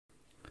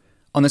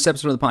On this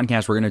episode of the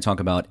podcast, we're going to talk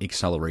about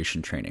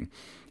acceleration training.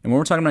 And when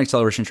we're talking about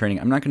acceleration training,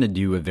 I'm not going to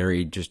do a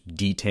very just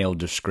detailed,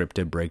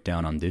 descriptive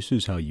breakdown on this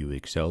is how you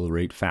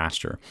accelerate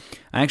faster.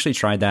 I actually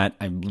tried that.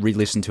 I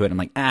re-listened to it. I'm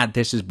like,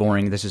 this is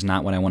boring. This is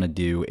not what I want to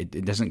do.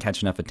 It doesn't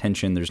catch enough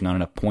attention. There's not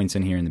enough points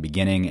in here in the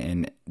beginning.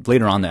 And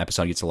later on, the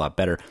episode gets a lot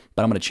better.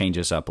 But I'm going to change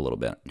this up a little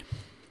bit.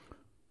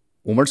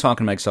 When we're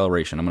talking about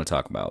acceleration, I'm going to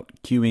talk about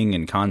cueing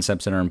and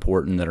concepts that are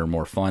important, that are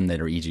more fun, that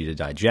are easy to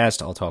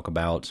digest. I'll talk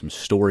about some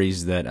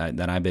stories that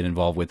I've been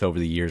involved with over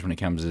the years when it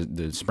comes to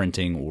the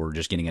sprinting or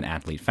just getting an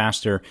athlete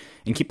faster,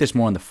 and keep this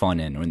more on the fun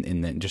end,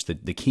 and just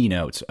the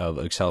keynotes of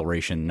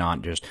acceleration,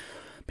 not just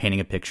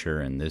painting a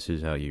picture and this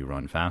is how you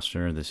run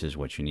faster, this is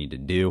what you need to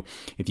do.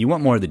 If you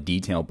want more of the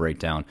detailed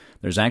breakdown,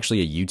 there's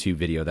actually a YouTube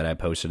video that I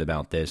posted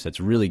about this that's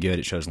really good.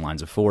 It shows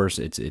lines of force.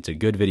 It's a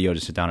good video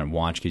to sit down and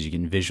watch because you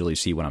can visually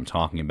see what I'm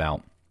talking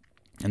about.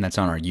 And that's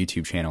on our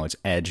YouTube channel. It's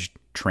Edge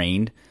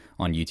Trained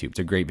on YouTube. It's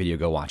a great video.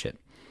 Go watch it.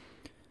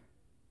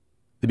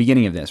 The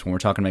beginning of this, when we're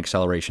talking about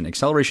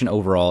acceleration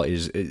overall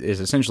is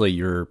essentially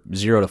your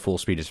 0 to full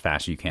speed as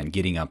fast as you can,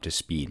 getting up to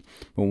speed.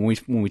 But when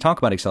we talk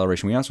about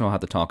acceleration, we also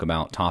have to talk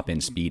about top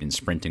end speed and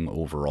sprinting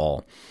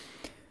overall.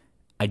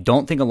 I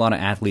don't think a lot of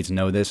athletes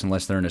know this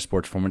unless they're in a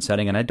sports performance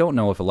setting, and I don't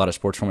know if a lot of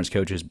sports performance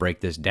coaches break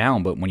this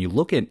down, but when you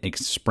look at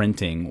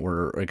sprinting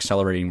or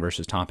accelerating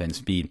versus top end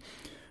speed,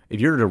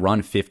 if you're to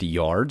run 50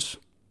 yards,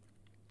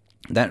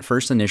 that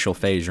first initial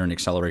phase, you're in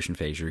acceleration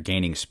phase, you're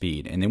gaining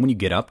speed. And then when you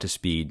get up to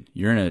speed,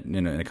 you're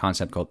in a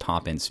concept called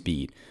top end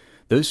speed.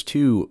 Those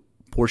two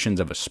portions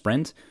of a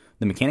sprint,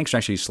 the mechanics are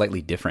actually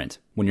slightly different.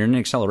 When you're in an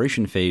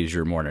acceleration phase,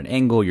 you're more at an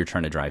angle, you're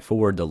trying to drive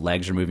forward, the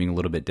legs are moving a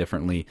little bit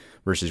differently,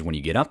 versus when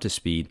you get up to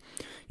speed,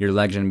 your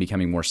legs are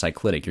becoming more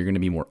cyclitic, you're going to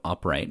be more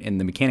upright, and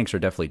the mechanics are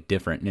definitely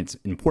different. And it's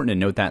important to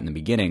note that in the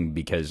beginning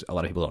because a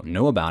lot of people don't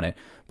know about it,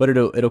 but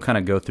it'll kind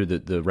of go through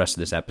the rest of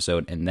this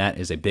episode, and that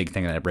is a big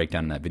thing that I break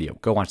down in that video.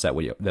 Go watch that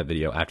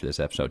video after this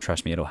episode.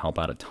 Trust me, it'll help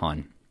out a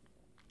ton.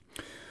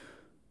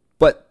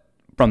 But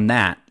from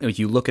that, if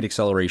you look at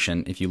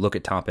acceleration, if you look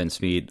at top end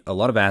speed, a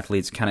lot of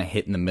athletes kind of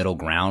hit in the middle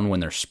ground when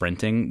they're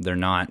sprinting. They're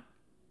not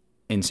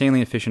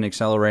insanely efficient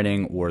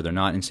accelerating, or they're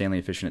not insanely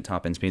efficient at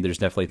top end speed. There's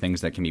definitely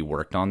things that can be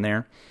worked on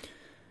there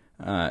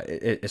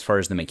as far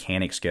as the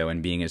mechanics go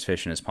and being as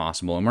efficient as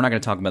possible. And we're not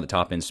going to talk about the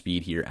top end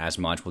speed here as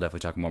much. We'll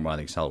definitely talk more about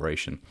the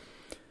acceleration.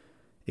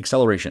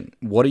 Acceleration.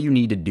 What do you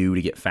need to do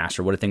to get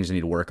faster? What are things you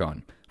need to work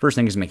on? First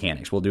thing is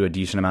mechanics. We'll do a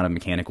decent amount of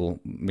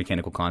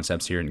mechanical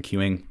concepts here in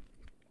cueing.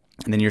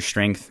 And then your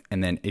strength,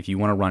 and then if you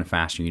want to run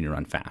fast, you need to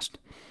run fast.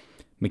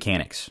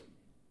 Mechanics.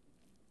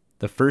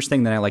 The first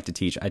thing that I like to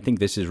teach, I think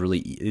it's a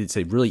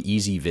really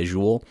easy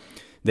visual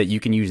that you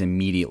can use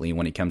immediately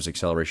when it comes to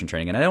acceleration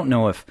training. And I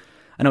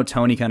know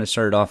Tony kind of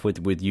started off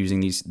with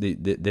using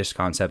this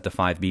concept, the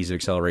 5 Bs of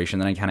acceleration,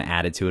 then I kind of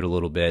added to it a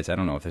little bit. I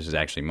don't know if this is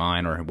actually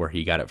mine or where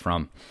he got it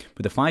from.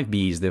 But the 5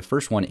 Bs, the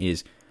first one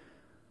is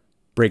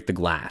break the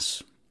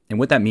glass. And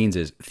what that means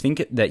is,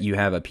 think that you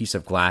have a piece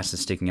of glass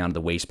that's sticking out of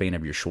the waistband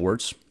of your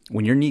shorts.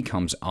 When your knee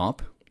comes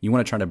up, you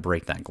want to try to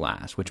break that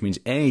glass, which means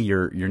A,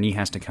 your knee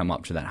has to come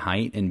up to that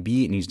height, and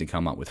B, it needs to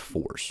come up with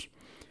force.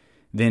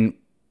 Then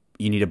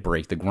you need to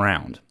break the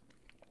ground.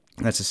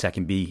 That's the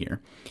second B here.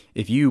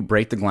 If you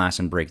break the glass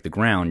and break the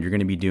ground, you're going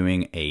to be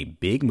doing a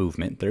big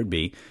movement, third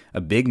B,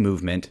 a big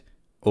movement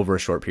over a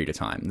short period of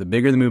time. The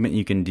bigger the movement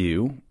you can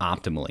do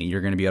optimally, you're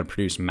going to be able to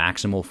produce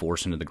maximal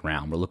force into the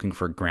ground. We're looking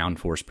for ground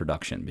force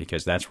production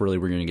because that's really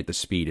where you're going to get the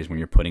speed, is when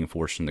you're putting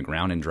force in the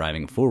ground and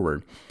driving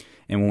forward.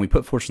 And when we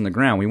put force in the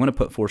ground, we want to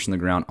put force in the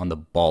ground on the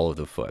ball of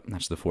the foot.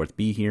 That's the fourth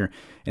B here.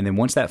 And then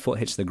once that foot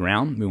hits the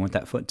ground, we want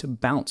that foot to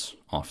bounce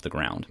off the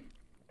ground.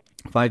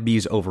 5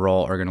 Bs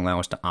overall are going to allow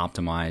us to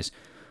optimize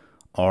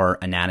our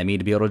anatomy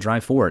to be able to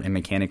drive forward and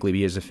mechanically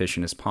be as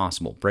efficient as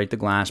possible. Break the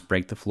glass,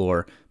 break the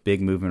floor,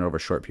 big movement over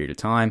a short period of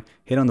time,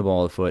 hit on the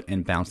ball of the foot,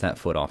 and bounce that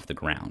foot off the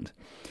ground.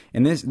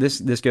 And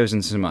this goes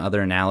into some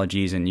other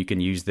analogies, and you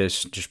can use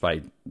this just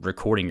by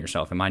recording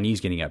yourself. Am my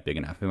knees getting up big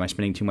enough? Am I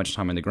spending too much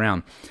time on the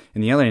ground?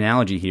 And the other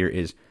analogy here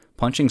is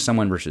punching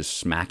someone versus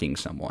smacking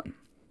someone.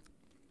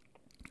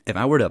 If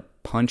I were to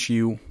punch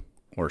you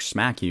or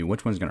smack you,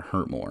 which one's going to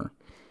hurt more?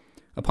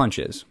 A punch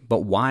is.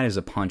 But why does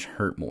a punch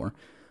hurt more?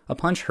 A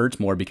punch hurts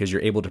more because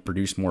you're able to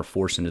produce more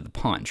force into the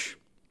punch.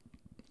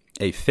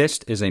 A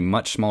fist is a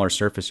much smaller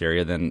surface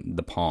area than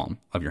the palm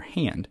of your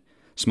hand.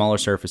 Smaller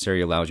surface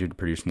area allows you to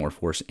produce more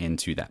force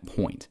into that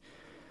point.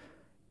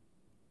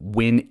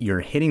 When you're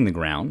hitting the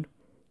ground,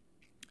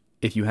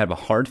 if you have a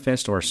hard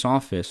fist or a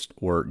soft fist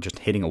or just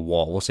hitting a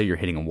wall, we'll say you're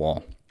hitting a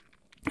wall.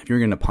 If you're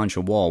going to punch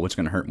a wall, what's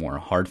going to hurt more,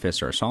 a hard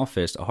fist or a soft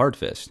fist? A hard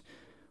fist.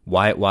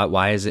 Why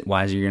is it you're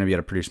going to be able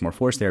to produce more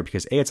force there?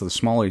 Because A, it's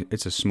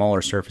a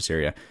smaller surface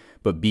area,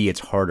 but B, it's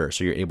harder,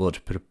 so you're able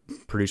to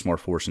produce more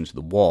force into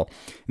the wall.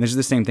 And this is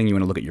the same thing you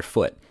want to look at your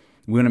foot.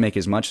 We want to make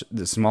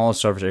the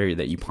smallest surface area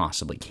that you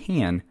possibly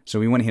can, so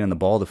we want to hit on the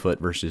ball of the foot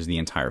versus the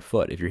entire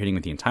foot. If you're hitting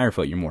with the entire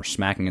foot, you're more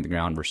smacking at the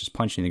ground versus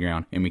punching the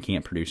ground, and we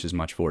can't produce as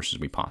much force as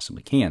we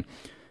possibly can.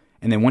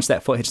 And then once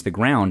that foot hits the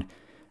ground,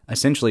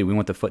 essentially we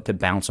want the foot to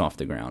bounce off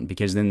the ground,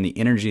 because then the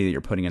energy that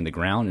you're putting in the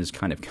ground is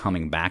kind of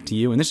coming back to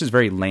you. And this is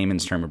very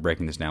layman's term of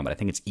breaking this down, but I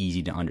think it's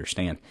easy to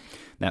understand.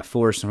 That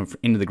force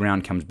into the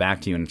ground comes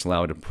back to you, and it's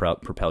allowed to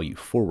propel you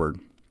forward.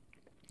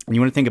 And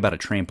you want to think about a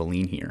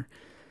trampoline here.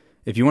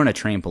 If you were on a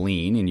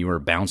trampoline and you were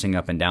bouncing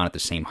up and down at the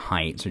same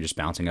height, so just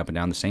bouncing up and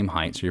down the same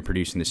height, so you're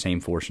producing the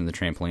same force in the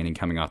trampoline and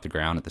coming off the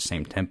ground at the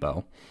same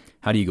tempo,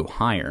 how do you go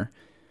higher?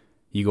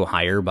 You go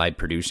higher by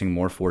producing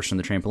more force on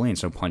the trampoline,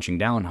 so punching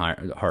down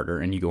harder,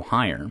 and you go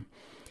higher.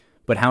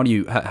 But how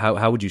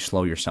would you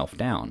slow yourself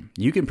down?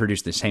 You can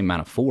produce the same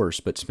amount of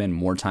force, but spend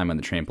more time on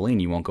the trampoline,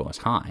 you won't go as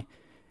high.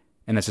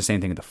 And that's the same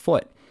thing with the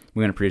foot.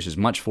 We want to produce as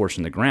much force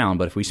on the ground,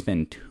 but if we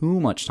spend too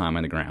much time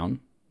on the ground,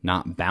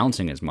 not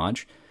bouncing as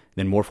much,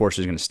 then more force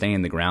is going to stay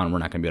in the ground, and we're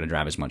not going to be able to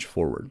drive as much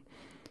forward.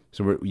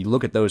 So you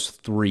look at those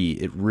three,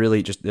 it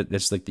really just,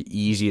 that's like the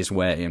easiest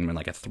way. And in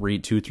like a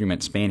 2-3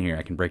 minute span here,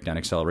 I can break down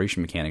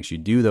acceleration mechanics. You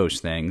do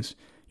those things,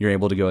 you're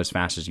able to go as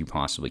fast as you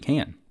possibly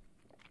can.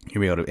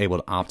 You're able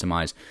to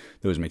optimize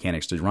those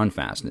mechanics to run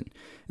fast. And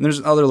there's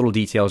other little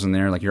details in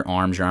there, like your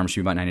arms should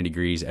be about 90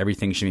 degrees.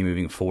 Everything should be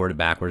moving forward and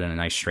backward in a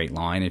nice straight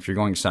line. If you're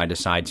going side to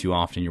side too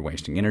often, you're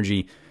wasting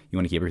energy. You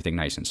want to keep everything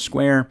nice and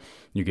square.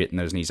 You're getting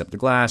those knees up the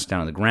glass,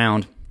 down on the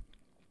ground.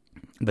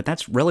 But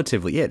that's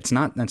relatively it.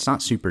 That's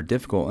not super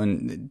difficult,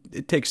 and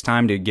it takes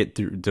time to get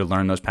through to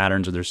learn those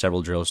patterns. Or there's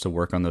several drills to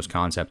work on those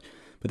concepts.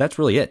 But that's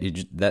really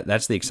it.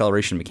 That's the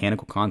acceleration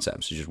mechanical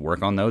concepts. You just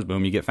work on those,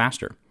 boom, you get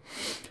faster.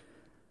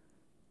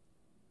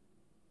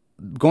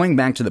 Going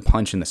back to the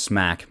punch and the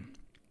smack,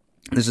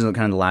 this is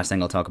kind of the last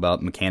thing I'll talk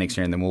about mechanics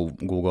here, and then we'll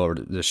go over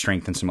to the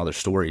strength and some other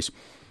stories.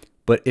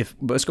 But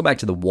let's go back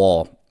to the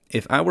wall.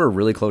 If I were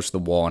really close to the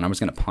wall and I was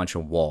going to punch a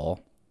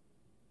wall,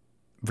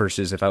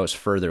 versus if I was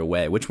further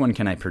away, which one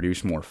can I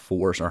produce more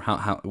force, or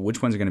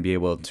which one's going to be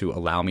able to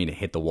allow me to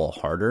hit the wall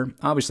harder?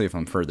 Obviously, if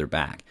I'm further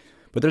back,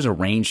 but there's a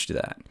range to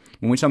that.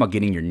 When we talk about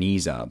getting your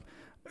knees up,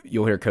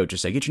 you'll hear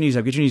coaches say, get your knees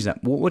up, get your knees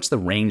up. Well, what's the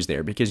range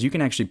there? Because you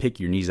can actually pick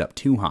your knees up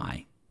too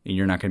high, and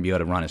you're not going to be able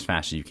to run as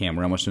fast as you can.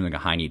 We're almost doing like a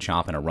high knee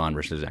chop and a run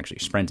versus actually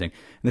sprinting.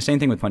 And the same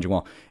thing with punching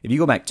wall. If you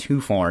go back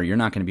too far, you're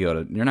not going to be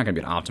able to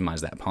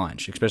optimize that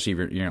punch. Especially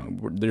if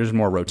there's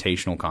more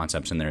rotational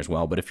concepts in there as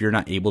well. But if you're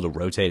not able to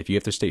rotate, if you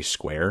have to stay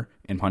square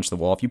and punch the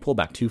wall, if you pull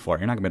back too far,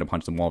 you're not going to be able to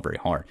punch the wall very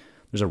hard.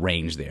 There's a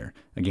range there.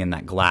 Again,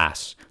 that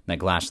glass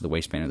of the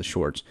waistband of the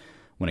shorts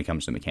when it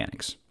comes to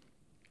mechanics.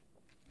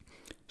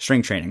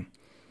 Strength training.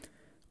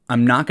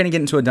 I'm not going to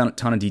get into a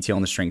ton of detail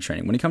on the strength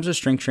training. When it comes to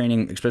strength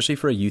training, especially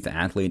for a youth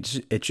athlete,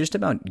 it's just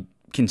about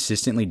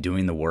consistently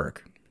doing the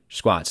work.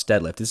 Squats,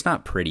 deadlift. It's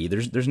not pretty.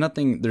 There's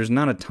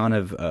not a ton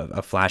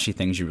of flashy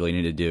things you really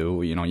need to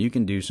do. You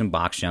can do some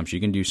box jumps. You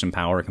can do some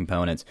power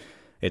components.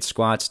 It's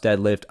squats,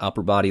 deadlift,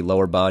 upper body,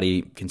 lower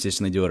body.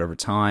 Consistently do it over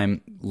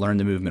time. Learn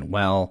the movement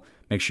well.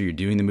 Make sure you're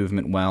doing the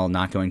movement well,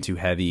 not going too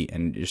heavy,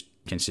 and just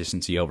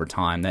consistency over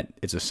time. That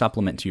it's a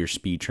supplement to your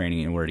speed training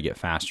in order to get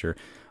faster.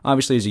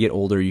 Obviously, as you get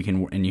older,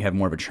 and you have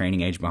more of a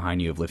training age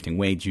behind you of lifting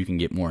weights, you can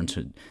get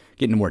into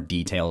more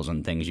details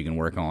on things you can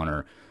work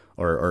on,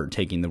 or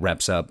taking the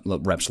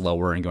reps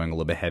lower and going a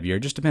little bit heavier.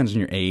 It just depends on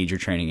your age, your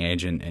training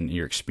age, and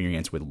your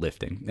experience with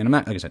lifting. And I'm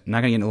not, like I said,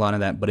 not going to get into a lot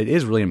of that, but it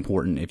is really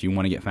important if you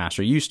want to get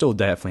faster. You still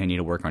definitely need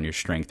to work on your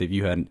strength. If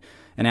you had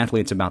an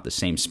athlete that's about the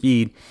same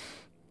speed,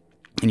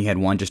 and you had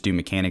one just do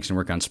mechanics and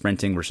work on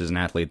sprinting versus an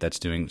athlete that's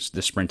doing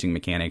the sprinting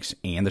mechanics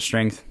and the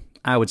strength,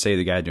 I would say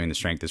the guy doing the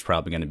strength is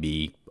probably going to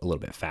be a little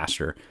bit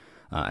faster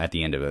at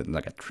the end of a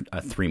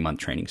 3-month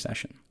training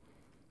session.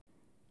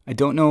 I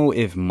don't know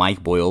if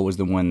Mike Boyle was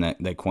the one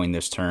that coined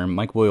this term.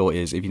 Mike Boyle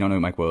is, if you don't know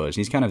who Mike Boyle is,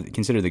 he's kind of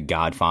considered the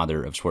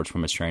godfather of sports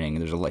performance training.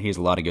 He has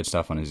a lot of good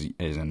stuff on his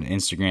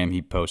Instagram.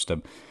 He posts up,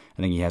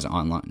 I think he has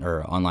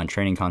online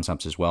training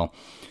concepts as well,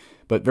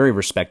 but very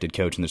respected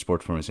coach in the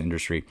sports performance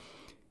industry.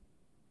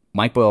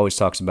 Mike Boyle always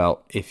talks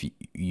about if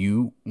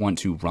you want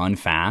to run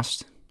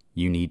fast,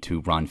 you need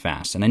to run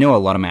fast. And I know a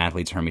lot of my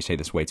athletes heard me say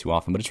this way too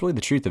often, but it's really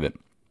the truth of it.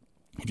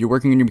 If you're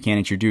working on your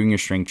mechanics, you're doing your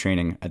strength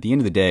training, at the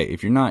end of the day,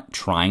 if you're not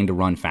trying to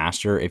run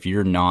faster, if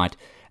you're not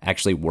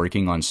actually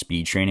working on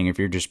speed training, if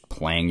you're just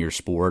playing your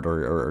sport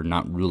or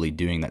not really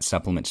doing that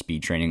supplement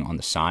speed training on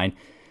the side,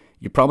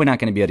 you're probably not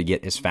going to be able to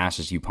get as fast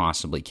as you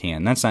possibly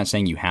can. That's not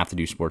saying you have to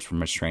do sports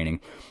performance training,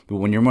 but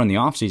when you're in the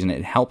off season,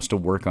 it helps to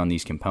work on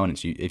these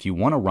components. If you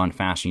want to run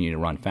fast, you need to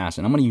run fast.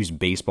 And I'm going to use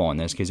baseball in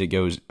this because it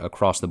goes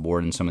across the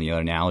board in some of the other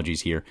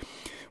analogies here.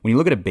 When you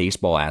look at a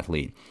baseball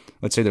athlete,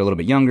 let's say they're a little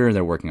bit younger,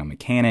 they're working on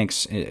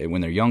mechanics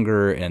when they're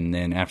younger, and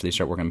then after they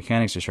start working on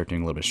mechanics, they start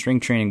doing a little bit of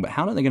strength training. But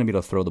how are they going to be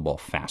able to throw the ball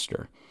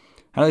faster?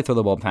 How do they throw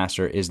the ball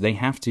faster is they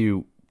have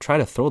to try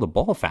to throw the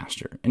ball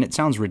faster. And it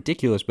sounds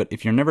ridiculous, but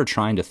if you're never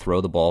trying to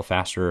throw the ball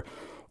faster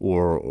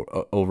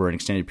or over an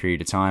extended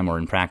period of time or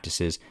in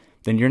practices,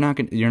 then you're not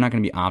going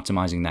to be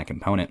optimizing that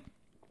component.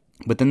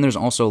 But then there's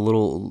also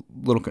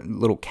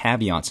little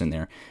caveats in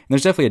there. And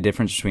there's definitely a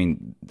difference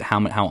between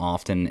how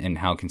often and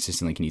how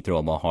consistently can you throw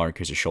a ball hard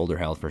because of shoulder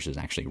health versus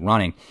actually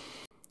running.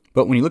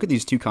 But when you look at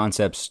these two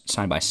concepts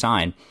side by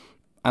side,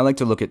 I like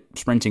to look at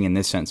sprinting in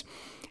this sense.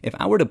 If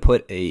I were to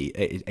put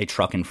a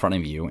truck in front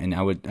of you and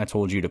I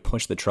told you to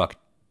push the truck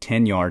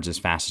 10 yards as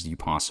fast as you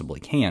possibly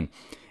can,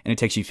 and it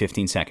takes you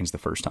 15 seconds the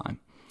first time,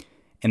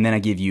 and then I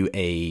give you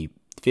a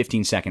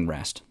 15-second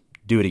rest,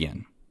 do it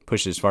again.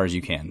 Push it as far as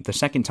you can. The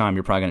second time,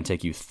 you're probably going to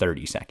take you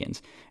 30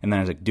 seconds. And then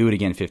I was like, do it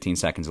again 15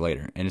 seconds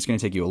later. And it's going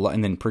to take you a lot.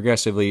 And then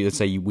progressively, let's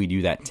say we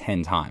do that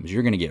 10 times.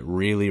 You're going to get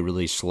really,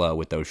 really slow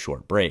with those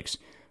short breaks.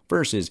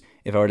 Versus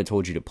if I were to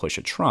told you to push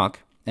a truck,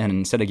 and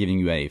instead of giving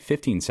you a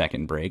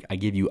 15-second break, I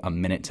give you a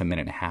minute to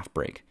minute and a half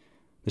break.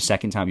 The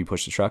second time you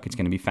push the truck, it's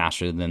going to be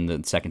faster than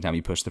the second time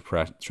you push the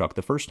truck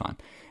the first time.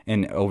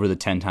 And over the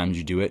 10 times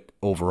you do it,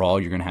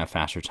 overall, you're going to have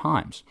faster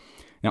times.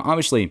 Now,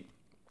 obviously,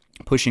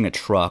 pushing a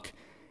truck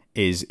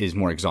is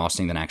more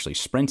exhausting than actually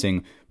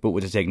sprinting. But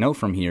what to take note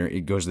from here,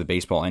 it goes to the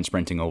baseball and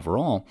sprinting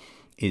overall,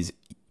 is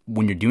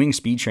when you're doing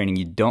speed training,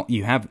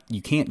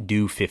 you can't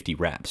do 50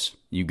 reps.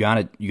 You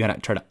gotta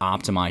try to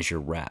optimize your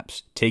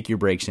reps. Take your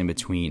breaks in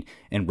between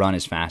and run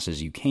as fast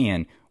as you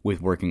can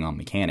with working on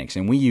mechanics.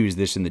 And we use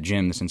this in the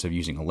gym in the sense of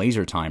using a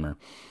laser timer.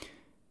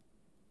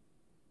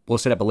 We'll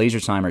set up a laser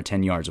timer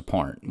 10 yards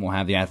apart. We'll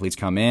have the athletes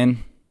come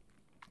in.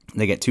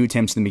 They get 2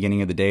 attempts in the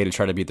beginning of the day to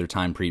try to beat their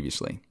time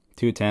previously.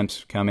 2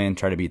 attempts, come in,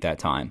 try to beat that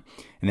time.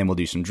 And then we'll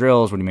do some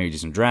drills. We'll maybe do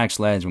some drag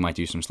sleds. We might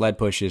do some sled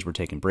pushes. We're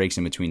taking breaks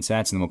in between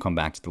sets, and then we'll come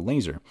back to the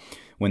laser.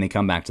 When they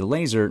come back to the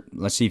laser,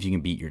 let's see if you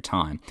can beat your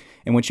time.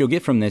 And what you'll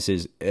get from this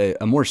is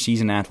a more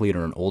seasoned athlete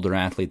or an older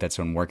athlete that's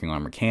been working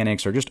on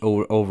mechanics or just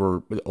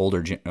older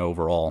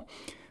overall.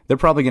 They're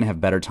probably going to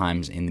have better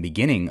times in the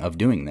beginning of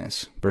doing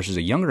this versus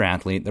a younger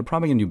athlete. They're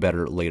probably going to do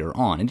better later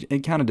on. It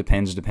kind of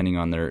depends depending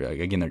on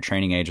their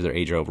training age or their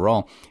age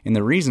overall. And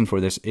the reason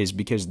for this is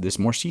because this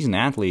more seasoned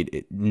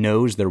athlete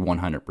knows they're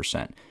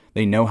 100%.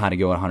 They know how to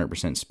go at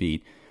 100%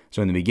 speed.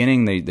 So in the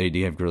beginning, they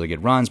do have really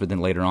good runs, but then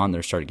later on,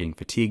 they're starting getting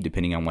fatigued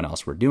depending on what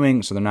else we're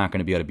doing. So they're not going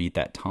to be able to beat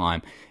that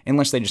time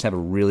unless they just have a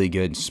really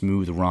good,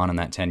 smooth run on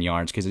that 10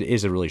 yards because it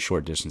is a really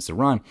short distance to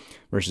run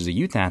versus a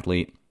youth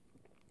athlete.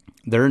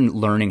 They're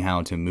learning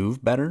how to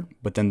move better,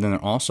 but then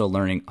they're also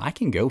learning, I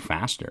can go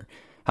faster.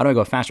 How do I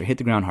go faster? Hit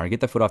the ground hard, get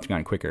the foot off the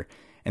ground quicker.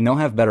 And they'll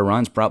have better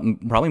runs,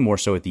 probably more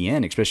so at the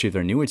end, especially if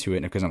they're newer to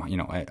it. Because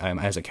I'm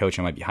as a coach,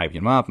 I might be hyping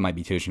them up, I might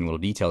be teaching little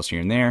details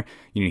here and there.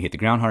 You need to hit the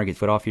ground hard, get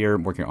foot off here,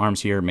 work your arms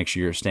here, make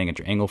sure you're staying at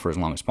your angle for as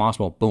long as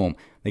possible. Boom,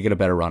 they get a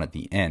better run at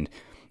the end.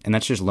 And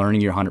that's just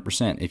learning your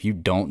 100%. If you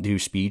don't do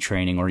speed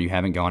training or you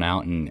haven't gone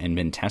out and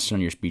been tested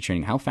on your speed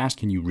training, how fast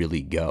can you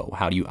really go?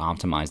 How do you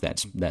optimize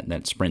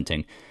that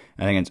sprinting?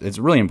 I think it's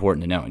really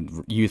important to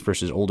know. Youth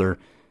versus older,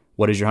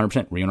 what is your 100%?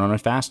 Are you going to run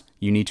fast?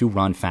 You need to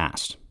run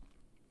fast.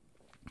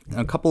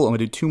 I'm going to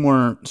do 2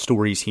 more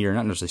stories here,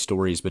 not necessarily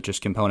stories, but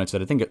just components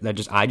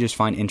that I just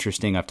find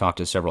interesting. I've talked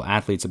to several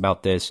athletes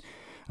about this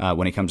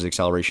when it comes to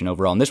acceleration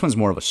overall. And this one's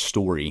more of a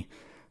story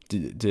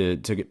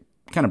to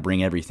kind of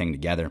bring everything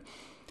together.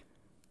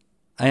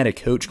 I had a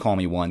coach call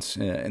me once,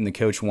 and the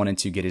coach wanted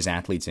to get his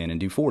athletes in and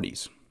do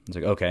 40s. I was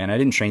like, okay, and I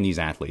didn't train these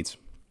athletes.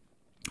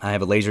 I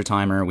have a laser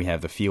timer, we have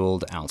the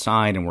field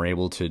outside, and we're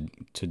able to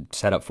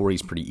set up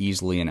 40s pretty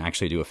easily and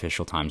actually do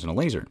official times in a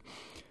laser.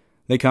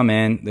 They come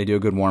in, they do a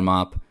good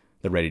warm-up,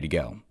 they're ready to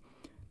go.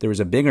 There was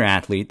a bigger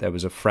athlete that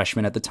was a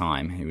freshman at the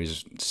time. He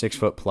was 6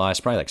 foot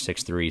plus, probably like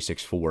 6'3",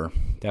 6'4",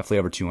 definitely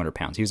over 200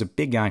 pounds. He was a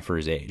big guy for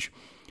his age.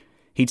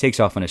 He takes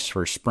off on his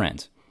first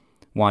sprint.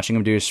 Watching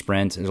him do his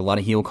sprint, there's a lot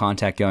of heel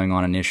contact going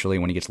on initially.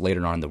 When he gets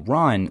later on in the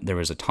run, there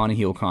was a ton of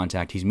heel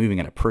contact. He's moving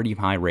at a pretty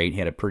high rate. He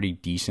had a pretty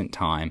decent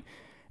time.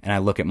 And I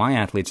look at my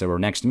athletes that were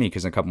next to me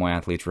because a couple of my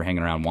athletes were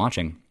hanging around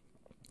watching.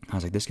 I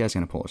was like, this guy's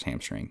going to pull his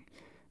hamstring.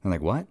 I'm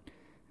like, what?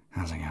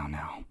 I was like, oh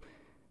no.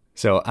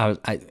 So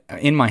I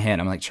in my head,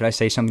 I'm like, should I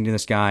say something to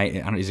this guy?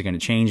 Is it going to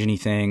change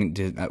anything?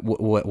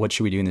 What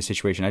should we do in this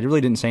situation? I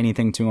really didn't say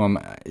anything to him.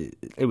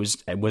 It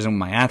wasn't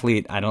my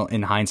athlete.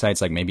 In hindsight,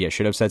 it's like maybe I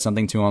should have said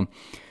something to him.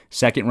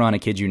 Second run, I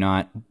kid you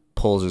not,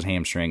 pulls his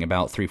hamstring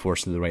about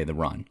 3/4 of the way of the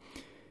run.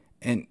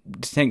 And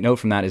to take note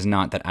from that is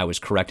not that I was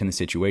correct in the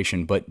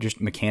situation, but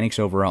just mechanics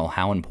overall,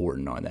 how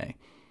important are they?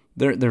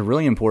 They're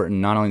really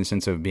important, not only in the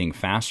sense of being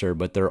faster,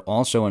 but they're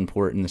also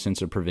important in the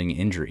sense of preventing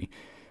injury,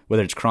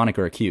 whether it's chronic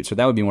or acute. So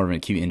that would be more of an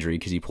acute injury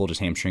because he pulled his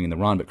hamstring in the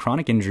run, but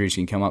chronic injuries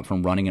can come up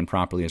from running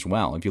improperly as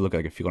well. If you look at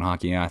like a field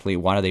hockey athlete,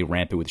 why do they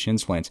ramp it with shin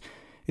splints?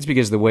 It's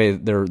because the way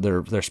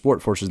their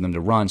sport forces them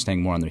to run,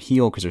 staying more on their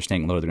heel because they're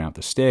staying low to the ground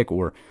with the stick.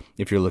 Or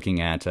if you're looking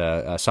at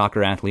a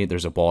soccer athlete,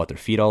 there's a ball at their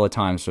feet all the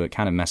time, so it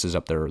kind of messes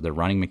up their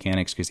running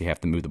mechanics because they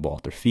have to move the ball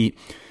at their feet.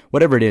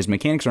 Whatever it is,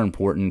 mechanics are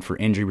important for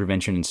injury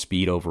prevention and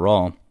speed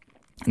overall.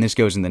 And this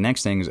goes in the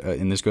next things,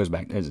 and this goes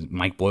back to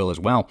Mike Boyle as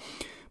well.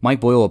 Mike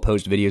Boyle will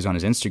post videos on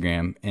his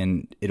Instagram,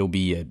 and it'll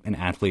be an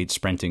athlete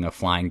sprinting a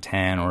flying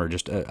 10 or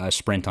just a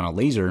sprint on a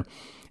laser.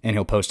 And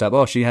he'll post up,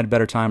 oh, she had a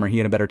better time or he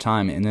had a better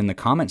time. And then the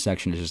comment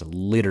section is just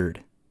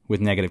littered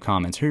with negative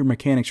comments. Her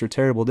mechanics are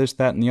terrible, this,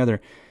 that, and the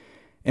other.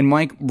 And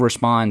Mike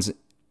responds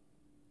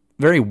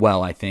very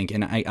well, I think.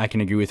 And I can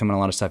agree with him on a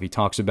lot of stuff he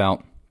talks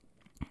about.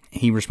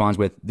 He responds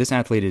with, this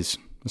athlete is,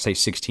 let's say,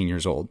 16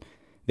 years old.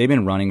 They've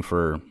been running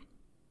for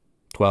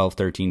 12,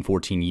 13,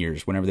 14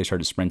 years, whenever they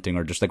started sprinting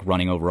or just like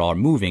running overall or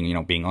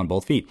moving, being on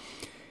both feet.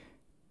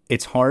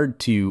 It's hard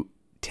to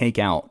take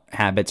out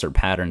habits or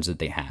patterns that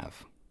they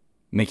have.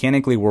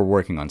 Mechanically, we're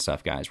working on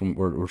stuff, guys.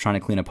 We're trying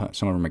to clean up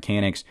some of our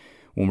mechanics.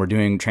 When we're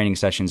doing training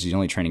sessions, he's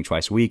only training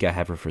twice a week. I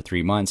have her for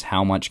 3 months.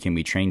 How much can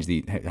we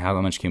how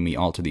much can we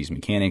alter these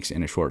mechanics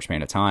in a short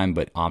span of time?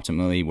 But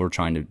optimally, we're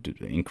trying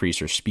to increase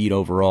her speed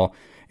overall.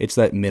 It's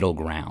that middle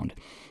ground.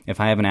 If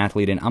I have an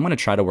athlete in, I'm going to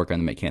try to work on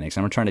the mechanics.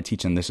 I'm going to try to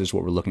teach them this is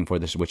what we're looking for.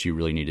 This is what you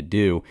really need to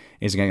do.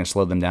 Is it going to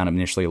slow them down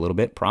initially a little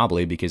bit?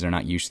 Probably, because they're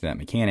not used to that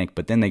mechanic.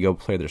 But then they go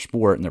play their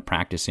sport and they're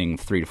practicing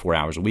 3 to 4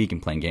 hours a week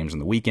and playing games on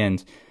the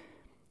weekend.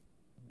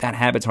 That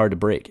habit's hard to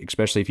break,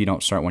 especially if you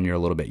don't start when you're a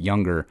little bit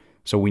younger.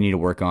 So we need to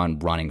work on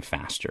running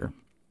faster.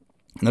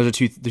 And those are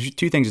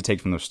two things to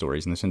take from those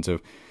stories in the sense of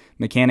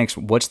mechanics.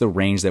 What's the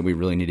range that we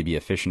really need to be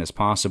efficient as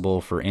possible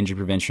for injury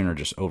prevention or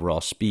just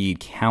overall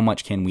speed? How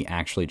much can we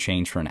actually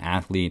change for an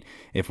athlete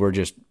if we're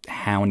just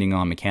hounding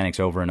on mechanics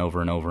over and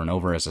over and over and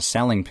over as a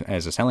selling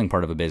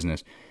part of a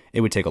business? It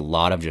would take a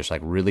lot of just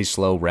like really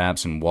slow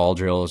reps and wall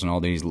drills and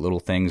all these little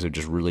things of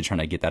just really trying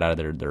to get that out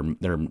of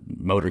their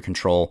motor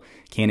control.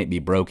 Can it be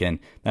broken?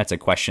 That's a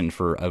question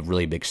for a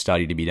really big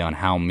study to be done.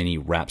 How many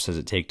reps does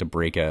it take to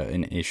break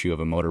an issue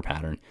of a motor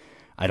pattern?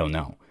 I don't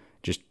know.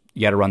 Just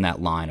you got to run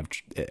that line of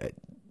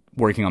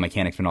working on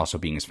mechanics and also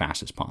being as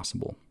fast as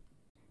possible.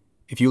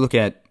 If you look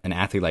at an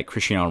athlete like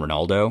Cristiano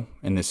Ronaldo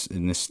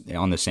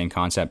on the same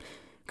concept,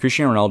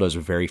 Cristiano Ronaldo is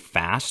very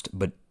fast,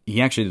 but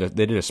they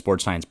did a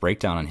sports science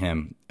breakdown on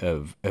him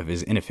of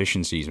his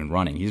inefficiencies in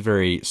running. He's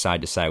very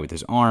side to side with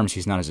his arms.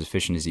 He's not as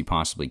efficient as he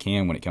possibly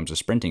can when it comes to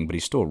sprinting, but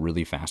he's still a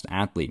really fast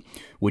athlete.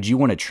 Would you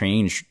want to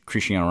change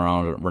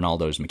Cristiano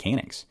Ronaldo's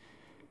mechanics?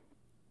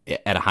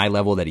 At a high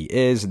level that he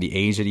is, the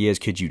age that he is,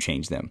 could you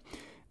change them?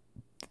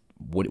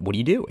 What do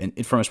you do?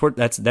 And from a sport,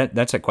 that's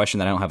a question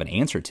that I don't have an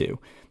answer to.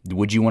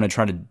 Would you want to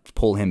try to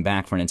pull him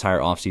back for an entire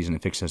offseason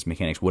and fix his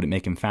mechanics? Would it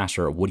make him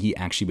faster, or would he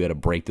actually be able to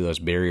break through those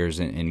barriers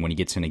and when he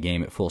gets in a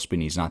game at full speed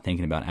and he's not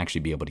thinking about actually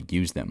be able to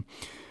use them?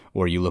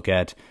 Or you look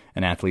at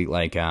an athlete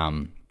like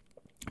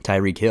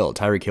Tyreek Hill.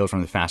 Tyreek Hill's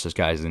one of the fastest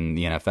guys in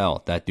the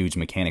NFL. That dude's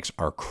mechanics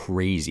are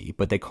crazy,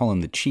 but they call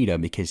him the cheetah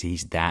because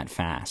he's that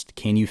fast.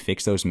 Can you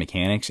fix those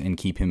mechanics and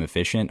keep him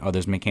efficient? Are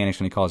those mechanics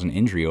going to cause an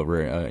injury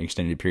over an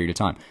extended period of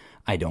time?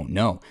 I don't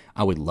know.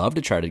 I would love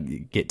to try to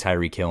get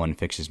Tyreek Hill and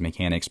fix his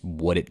mechanics.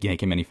 Would it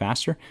make him any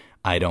faster?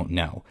 I don't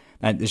know.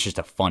 It's just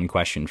a fun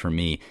question for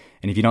me.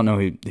 And if you don't know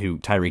who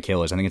Tyreek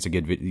Hill is, I think it's a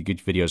good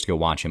videos to go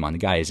watch him on. The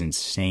guy is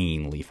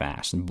insanely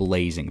fast,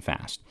 blazing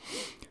fast.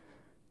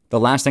 The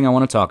last thing I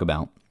want to talk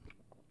about,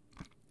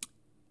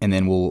 and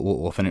then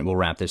we'll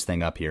wrap this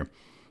thing up here,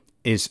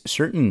 is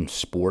certain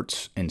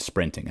sports and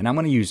sprinting. And I'm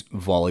going to use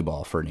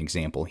volleyball for an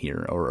example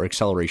here, or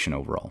acceleration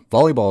overall.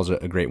 Volleyball is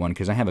a great one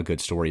because I have a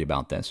good story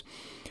about this.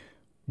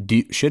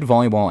 Should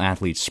volleyball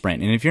athletes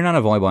sprint? And if you're not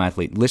a volleyball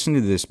athlete, listen to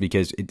this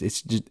because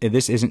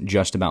this isn't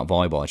just about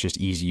volleyball. It's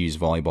just easy to use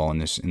volleyball in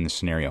this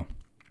scenario.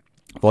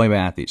 Volleyball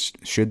athletes,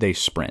 should they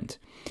sprint?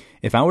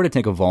 If I were to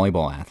take a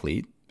volleyball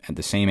athlete at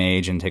the same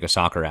age and take a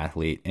soccer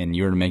athlete, and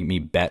you were to make me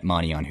bet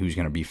money on who's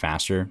going to be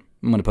faster,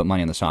 I'm going to put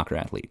money on the soccer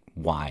athlete.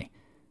 Why?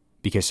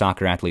 Because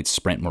soccer athletes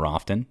sprint more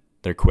often.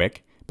 They're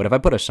quick. But if I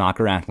put a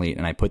soccer athlete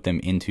and I put them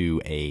into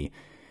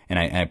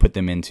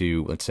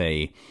let's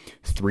say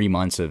 3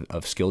 months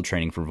of skill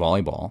training for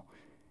volleyball,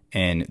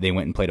 and they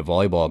went and played a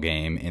volleyball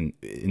game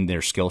and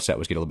their skill set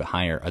was get a little bit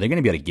higher, are they going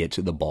to be able to get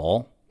to the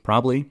ball?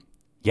 Probably.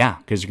 Yeah,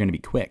 because they're going to be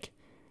quick.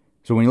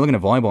 So when you're looking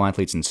at volleyball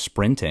athletes and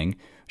sprinting,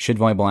 should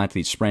volleyball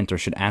athletes sprint, or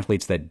should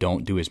athletes that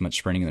don't do as much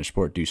sprinting in their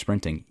sport do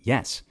sprinting?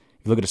 Yes.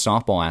 If you look at a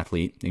softball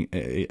athlete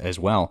as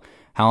well,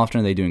 how often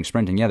are they doing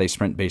sprinting? Yeah, they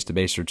sprint base to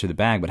base or to the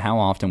bag, but how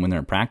often when they're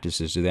in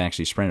practices do they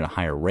actually sprint at a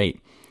higher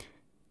rate?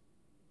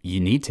 You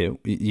need to.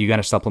 You got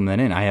to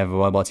supplement in. I have a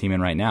volleyball team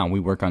in right now, and we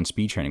work on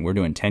speed training. We're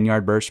doing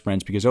 10-yard burst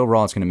sprints because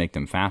overall it's going to make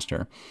them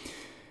faster.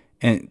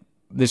 And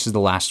this is the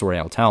last story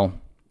I'll tell,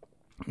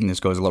 and this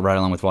goes right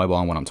along with volleyball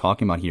and what I'm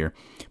talking about here.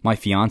 My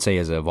fiance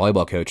is a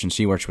volleyball coach, and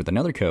she works with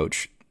another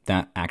coach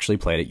that actually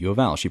played at U of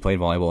L. She played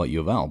volleyball at U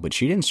of L, but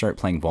she didn't start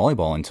playing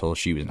volleyball until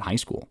she was in high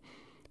school.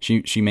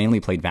 She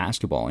mainly played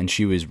basketball, and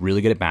she was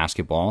really good at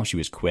basketball. She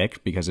was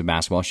quick because of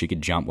basketball. She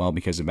could jump well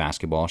because of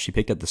basketball. She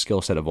picked up the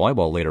skill set of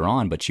volleyball later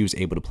on, but she was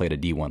able to play at a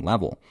D1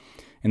 level.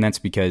 And that's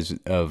because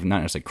of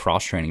not necessarily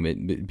cross-training,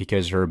 but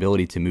because her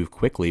ability to move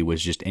quickly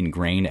was just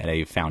ingrained at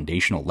a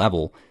foundational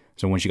level.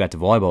 So when she got to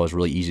volleyball, it was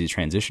really easy to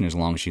transition as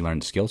long as she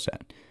learned the skill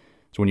set.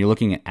 So when you're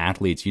looking at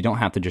athletes, you don't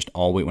have to just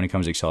all wait when it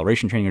comes to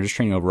acceleration training or just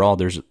training overall.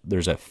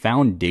 There's a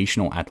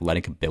foundational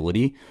athletic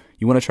ability.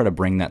 You want to try to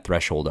bring that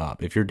threshold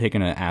up. If you're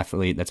taking an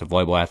athlete that's a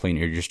volleyball athlete and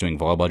you're just doing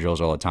volleyball drills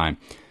all the time,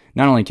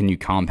 not only can you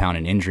compound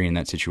an injury in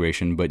that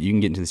situation, but you can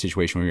get into the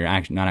situation where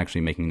you're not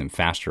actually making them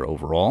faster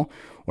overall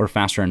or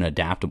faster and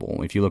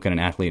adaptable. If you look at an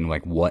athlete and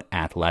like what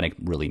athletic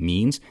really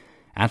means,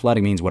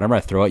 Athletic means whatever I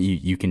throw at you,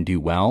 you can do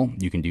well,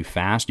 you can do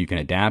fast, you can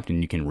adapt,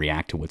 and you can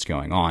react to what's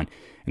going on.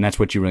 And that's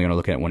what you're really going to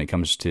look at when it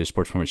comes to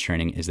sports performance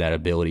training, is that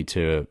ability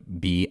to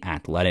be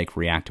athletic,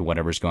 react to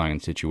whatever's going on in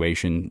the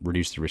situation,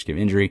 reduce the risk of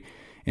injury,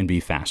 and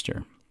be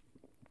faster.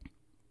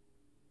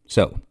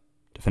 So,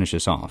 to finish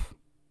this off,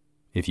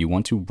 if you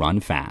want to run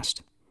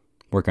fast,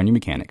 work on your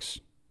mechanics,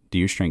 do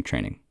your strength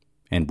training,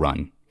 and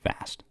run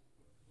fast.